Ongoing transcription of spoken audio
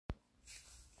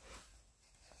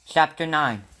Chapter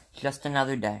 9. Just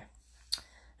Another Day.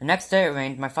 The next day it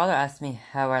rained. My father asked me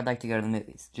how I'd like to go to the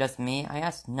movies. Just me? I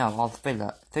asked. No, all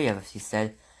three of us, he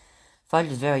said. Fudge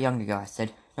is very young to go, I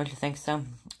said. Don't you think so?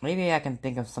 Maybe I can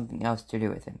think of something else to do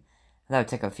with him. That would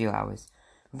take a few hours.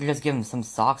 We could just give him some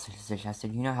socks, I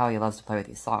suggested. You know how he loves to play with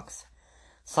these socks.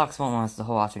 Socks won't last the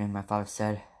whole afternoon, my father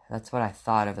said. That's what I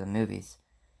thought of the movies.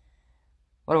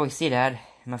 What do we see, Dad?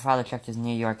 My father checked his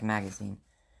New York magazine.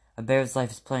 A Bear's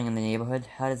Life is playing in the neighborhood.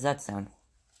 How does that sound?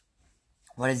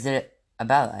 What is it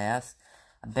about? I asked.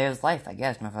 A Bear's Life, I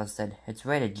guess, my father said. It's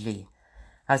rated G.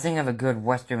 I was thinking of a good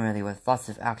Western movie with lots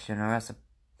of action,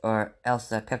 or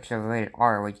else a picture of rated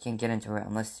R where you can't get into it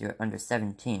unless you're under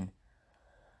 17.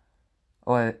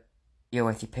 Or you're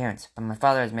with your parents. But my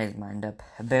father has made his mind up.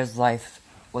 A Bear's Life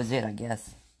was it, I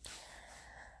guess.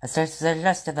 I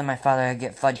suggested that my father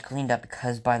get Fudge cleaned up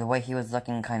because, by the way, he was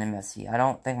looking kind of messy. I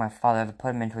don't think my father ever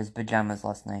put him into his pajamas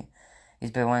last night. He's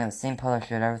been wearing the same polo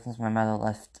shirt ever since my mother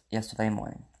left yesterday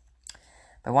morning.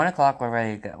 By 1 o'clock, we're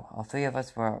ready to go. All three of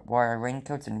us wore our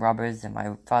raincoats and rubbers, and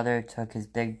my father took his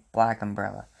big black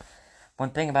umbrella.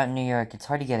 One thing about New York, it's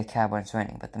hard to get a cab when it's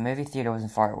raining, but the movie theater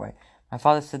wasn't far away. My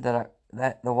father said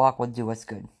that the walk would do us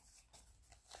good.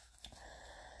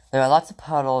 There are lots of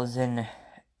puddles, and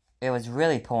it was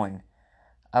really pouring.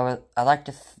 I like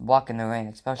to walk in the rain,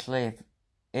 especially if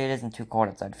it isn't too cold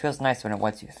outside. It feels nice when it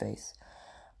wets your face.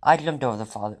 I jumped over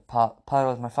the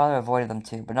puddles. My father avoided them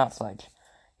too, but not Fudge.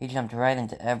 He jumped right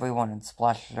into every one and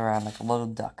splashed around like a little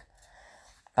duck.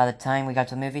 By the time we got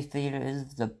to the movie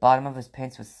theaters, the bottom of his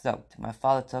pants was soaked. My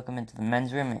father took him into the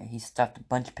men's room and he stuffed a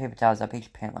bunch of paper towels up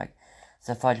each pant leg,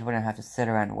 so Fudge wouldn't have to sit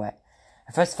around wet.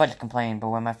 At first Fudge complained, but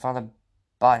when my father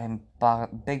bought him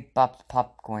big bops of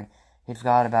popcorn, he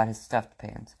forgot about his stuffed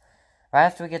pants. Right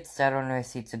after we get settled in our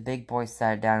seats, a big boy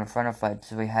sat down in front of Fudge,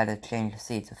 so we had to change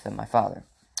seats with my father.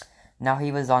 Now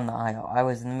he was on the aisle. I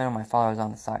was in the middle, my father was on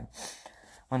the side.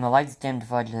 When the lights dimmed,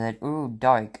 Fudge said, "Ooh,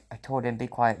 dark." I told him, "Be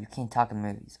quiet, you can't talk in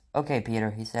movies." "Okay,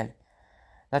 Peter," he said.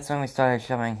 That's when we started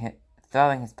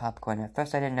throwing his popcorn. At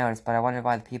first I didn't notice, but I wondered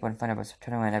why the people in front of us were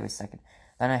turning around every second.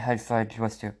 Then I heard Fudge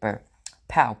whisper, "Burr."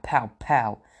 Pow, pow,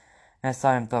 pow. And I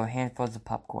saw him throw handfuls of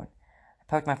popcorn. I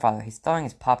poked my father. "He's throwing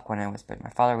his popcorn," I whispered.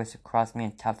 My father whispered across me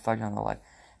and tapped Fudge on the leg.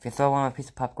 "If you throw one more piece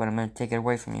of popcorn, I'm going to take it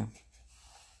away from you."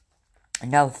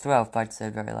 "No throw," Fudge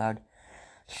said very loud.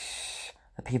 "Shh,"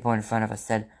 the people in front of us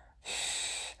said.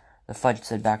 "Shh," the Fudge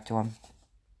said back to him.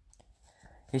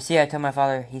 You see, I told my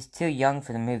father, he's too young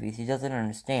for the movies. He doesn't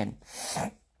understand.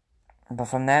 But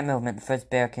from that moment, the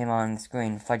first bear came on the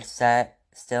screen. Fudge sat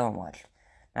still and watched.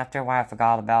 After a while, I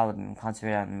forgot all about it and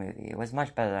concentrated on the movie. It was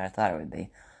much better than I thought it would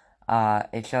be.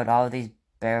 It showed all of these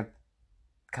bear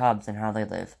cubs and how they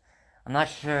live. I'm not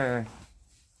sure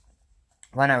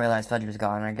when I realized Fudge was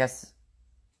gone. I guess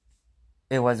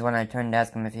it was when I turned to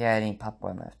ask him if he had any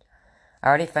popcorn left. I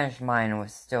already finished mine and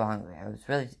was still hungry.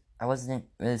 I wasn't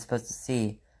really supposed to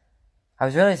see. I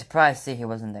was really surprised to see he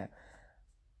wasn't there.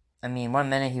 I mean, 1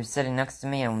 minute he was sitting next to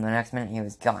me, and the next minute he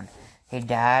was gone. "Hey,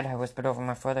 Dad," I whispered over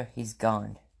my father. "He's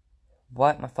gone."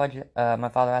 "What?" my father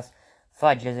asked.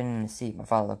 "Fudge isn't in the seat." My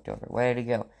father looked over. "Where did he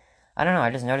go?" "I don't know.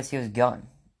 I just noticed he was gone."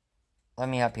 "Let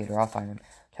me up, Peter. I'll find him."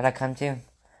 "Should I come too?"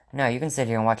 "No, you can sit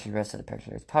here and watch the rest of the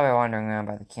picture. He's probably wandering around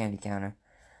by the candy counter."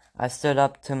 I stood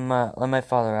up to let my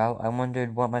father out. I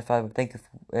wondered what my father would think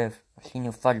if he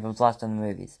knew Fudge was lost in the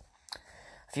movies.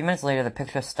 A few minutes later, the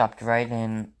picture stopped right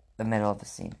in the middle of the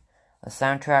scene. The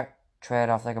soundtrack trailed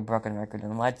off like a broken record,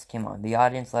 and the lights came on. The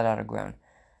audience let out a groan.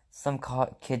 Some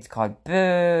kids called,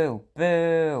 "Boo!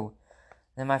 Boo!"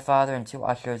 Then my father and two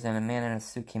ushers and a man in a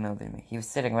suit came over to me. "He was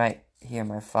sitting right here,"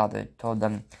 my father told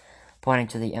them, pointing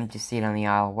to the empty seat on the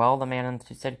aisle. "Well," the man in the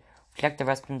suit said, "check the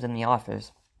restrooms in the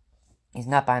office. He's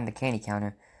not behind the candy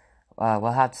counter.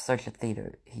 We'll have to search the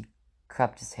theater." He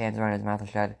cupped his hands around his mouth and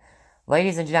shouted,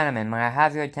 "Ladies and gentlemen, may I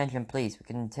have your attention, please? We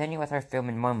can continue with our film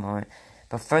in one moment,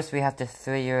 but first we have to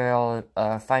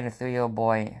find a 3-year-old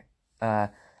boy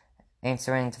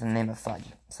answering to the name of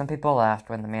Fudge." Some people laughed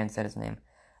when the man said his name.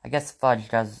 I guess Fudge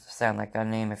does sound like a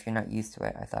name if you're not used to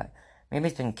it, I thought. Maybe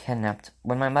he's been kidnapped.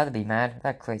 Would my mother be mad?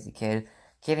 That crazy kid.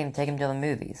 Can't even take him to the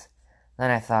movies.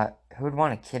 Then I thought, who'd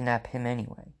want to kidnap him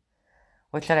anyway?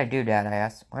 "What should I do, Dad?" I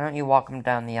asked. "Why don't you walk him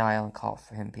down the aisle and call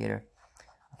for him, Peter?"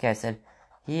 "Okay," I said.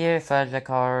 "Here, Fudge," I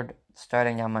called,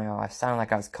 starting down my aisle. I sounded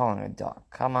like I was calling a dog.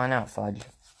 "Come on out, Fudge."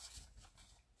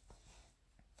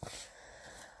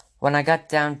 When I got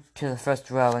down to the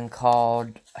first row and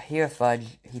called, "Here,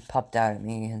 Fudge," he popped out at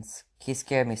me, and he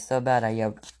scared me so bad I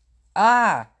yelled,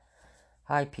 "Ah!"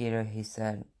 "Hi, Peter," he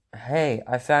said. "Hey,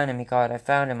 I found him," he called. I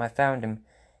found him.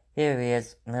 Here he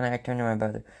is." And then I turned to my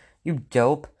brother. "You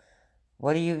dope.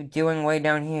 What are you doing way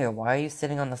down here? Why are you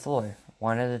sitting on the floor?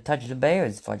 Wanted to touch the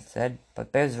bears, Fudge said,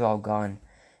 but bears are all gone.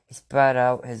 He spread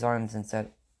out his arms and said,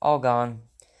 all gone.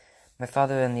 My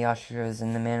father and the ushers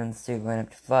and the man in the suit ran up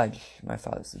to Fudge, my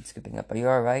father said, scooping up. Are you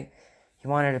alright? He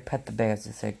wanted to pet the bears,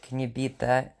 I said. Can you beat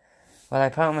that? Well, I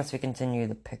promise we continue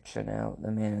the picture now, the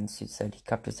man in the suit said. He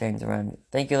cupped his hands around it.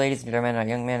 Thank you, ladies and gentlemen. Our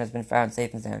young man has been found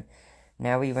safe and sound.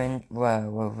 Now we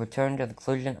will return to the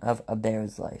conclusion of a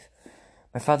bear's life.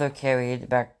 My father carried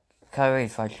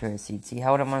Fudge to his seat. He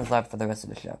held him on his lap for the rest of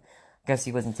the show. Guess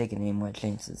he wasn't taking any more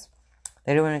chances.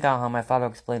 Later when we got home, my father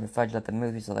explained to Fudge that the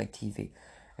movies are like TV.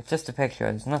 It's just a picture.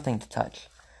 There's nothing to touch.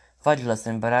 Fudge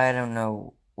listened, but I don't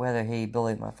know whether he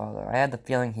believed my father. I had the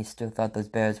feeling he still thought those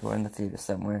bears were in the theater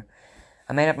somewhere.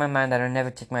 I made up my mind that I'd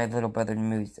never take my little brother to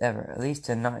movies ever, at least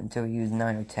not until he was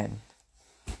 9 or 10.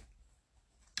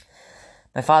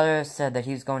 My father said that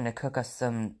he was going to cook us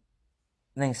something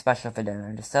special for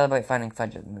dinner to celebrate finding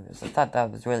Fudge at the movies. I thought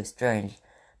that was really strange,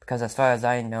 because as far as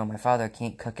I know, my father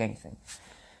can't cook anything.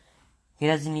 He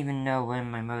doesn't even know where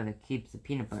my mother keeps the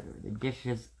peanut butter, the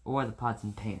dishes, or the pots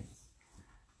and pans.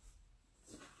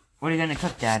 What are you going to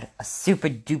cook, Dad? A super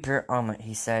duper omelet,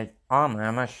 he said. Omelet?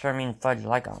 I'm not sure me and Fudge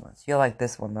like omelets. You'll like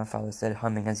this one, my father said,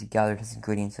 humming as he gathered his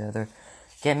ingredients together.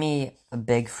 Get me a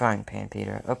big frying pan,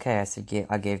 Peter. Okay, I said.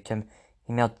 I gave to him.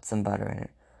 He melted some butter in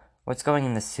it. What's going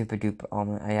in the super duper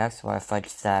omelet? I asked while Fudge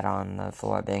sat on the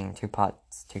floor banging 2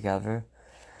 pots together.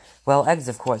 Well, eggs,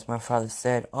 of course, my father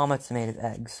said. Omelets are made of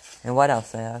eggs. And what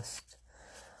else? I asked.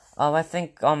 I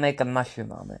think I'll make a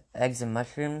mushroom omelet. Eggs and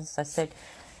mushrooms, I said.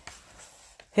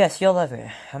 Yes, you'll love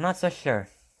it. I'm not so sure.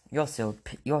 You'll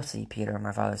see, Peter,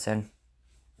 my father said.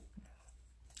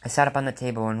 I sat up on the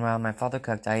table, and while my father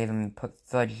cooked, I even put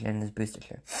Fudge in his booster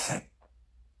chair.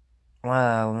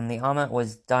 When the omelet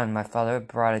was done, my father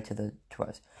brought it to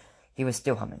us. He was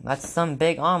still humming. That's some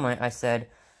big omelet, I said.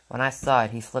 When I saw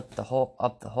it, he flipped the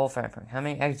whole frying pan. How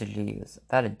many eggs did you use?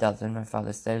 About a dozen, my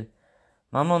father said.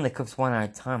 Mom only cooks one at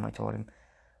a time, I told him.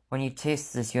 When you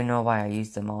taste this, you'll know why I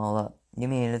used them all up. You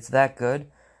mean it's that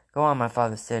good? Go on, my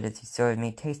father said as he served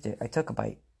me. Taste it. I took a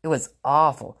bite. It was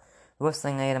awful. The worst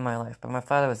thing I ate in my life, but my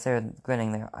father was there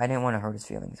grinning there. I didn't want to hurt his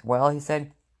feelings. Well, he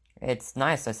said, it's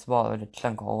nice. I swallowed a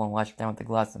chunk whole and washed it down with a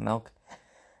glass of milk.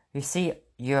 You see,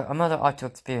 a mother ought to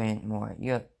experience more.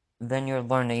 Then you'll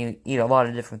learn to eat a lot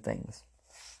of different things.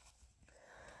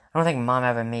 I don't think Mom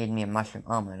ever made me a mushroom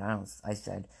omelet. I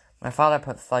said. My father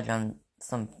put Fudge on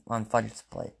Fudge's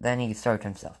plate. Then he served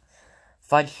himself.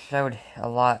 Fudge showed a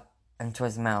lot into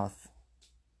his mouth.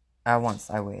 At once,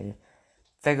 I waited,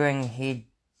 figuring he'd...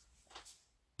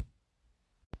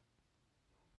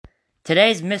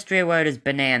 Today's mystery word is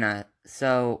banana,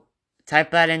 so type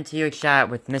that into your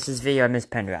chat with Mrs. V or Miss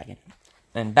Pendragon.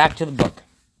 And back to the book.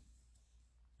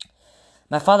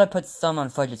 My father put some on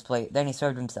Fudge's plate, then he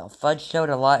served himself. Fudge showed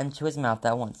a lot into his mouth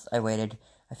at once. I waited.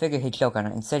 I figured he'd choke on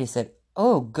it. Instead, he said,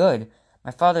 oh, good.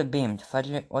 My father beamed.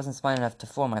 Fudge wasn't smart enough to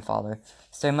fool my father,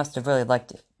 so he must have really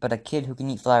liked it. But a kid who can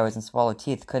eat flowers and swallow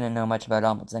teeth couldn't know much about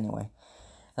omelets anyway.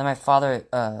 Then my father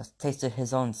tasted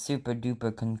his own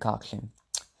super-duper concoction.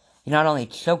 He not only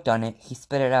choked on it, he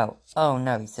spit it out. Oh,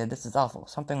 no, he said. This is awful.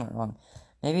 Something went wrong.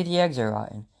 Maybe the eggs are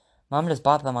rotten. Mom just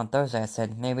bought them on Thursday, I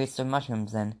said. Maybe it's the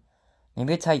mushrooms, then.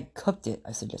 Maybe it's how you cooked it,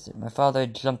 I suggested. My father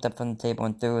jumped up from the table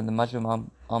and threw the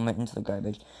mushroom omelet into the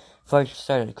garbage. Fudge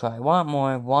started to cry. Want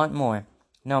more, want more.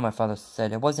 No, my father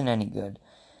said. It wasn't any good.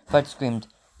 Fudge screamed,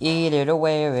 eat it or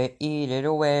wear it, eat it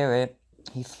or wear it.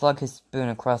 He flung his spoon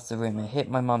across the room and hit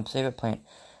my mom's favorite plant.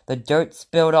 The dirt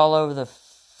spilled all over the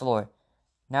floor.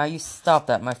 Now you stop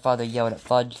that, my father yelled at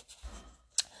Fudge.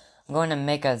 I'm going to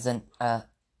make us a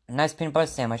nice peanut butter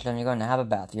sandwich, then you're going to have a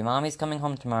bath. Your mommy's coming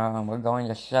home tomorrow, and we're going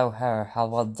to show her how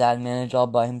well Dad managed all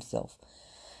by himself.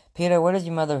 Peter, where does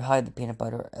your mother hide the peanut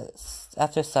butter?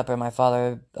 After supper, my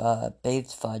father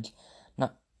bathed Fudge.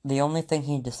 The only thing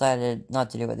he decided not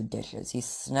to do were the dishes. He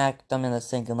snacked them in the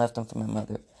sink and left them for my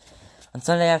mother. On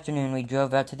Sunday afternoon, we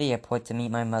drove out to the airport to meet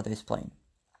my mother's plane.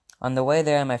 On the way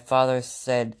there, my father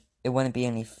said it wouldn't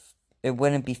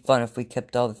be fun if we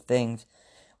kept all the things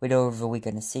we'd over the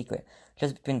weekend a secret,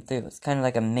 just between the three of us, kind of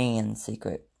like a main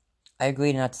secret. I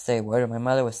agreed not to say a word, and my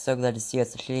mother was so glad to see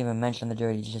us that she didn't even mention the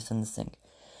dirty dishes in the sink.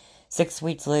 6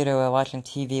 weeks later, we were watching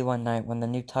TV one night when the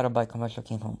new Title Bike commercial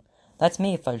came home. That's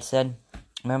me, Fudge said.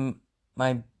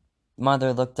 My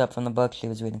mother looked up from the book she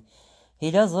was reading.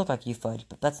 He does look like you, Fudge,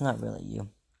 but that's not really you.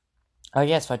 Oh,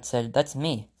 yes, Fudge said. That's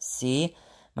me. See?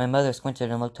 My mother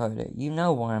squinted and looked harder. You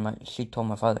know, Warren, she told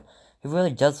my father. He really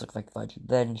does look like Fudge.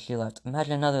 Then she laughed.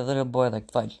 Imagine another little boy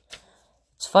like Fudge.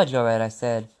 It's Fudge, all right, I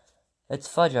said. It's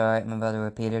Fudge, all right, my mother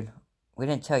repeated. We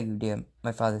didn't tell you, dear,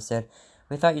 my father said.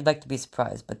 We thought you'd like to be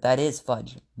surprised, but that is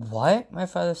fudge. What? My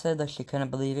father said like she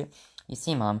couldn't believe it. You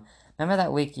see, Mom, remember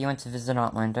that week you went to visit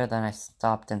Aunt Linda? Then I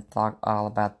stopped and thought all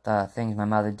about the things my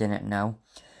mother didn't know.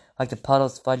 Like the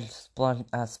puddles fudge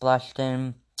splashed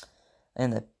in,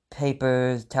 and the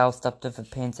papers, towel stuffed up for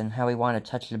paints, and how he wanted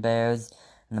to touch the bears,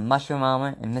 and the mushroom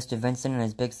omelet, and Mr. Vincent and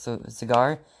his big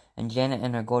cigar, and Janet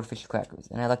and her goldfish crackers.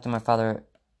 And I looked at my father,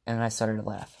 and I started to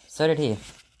laugh. So did he.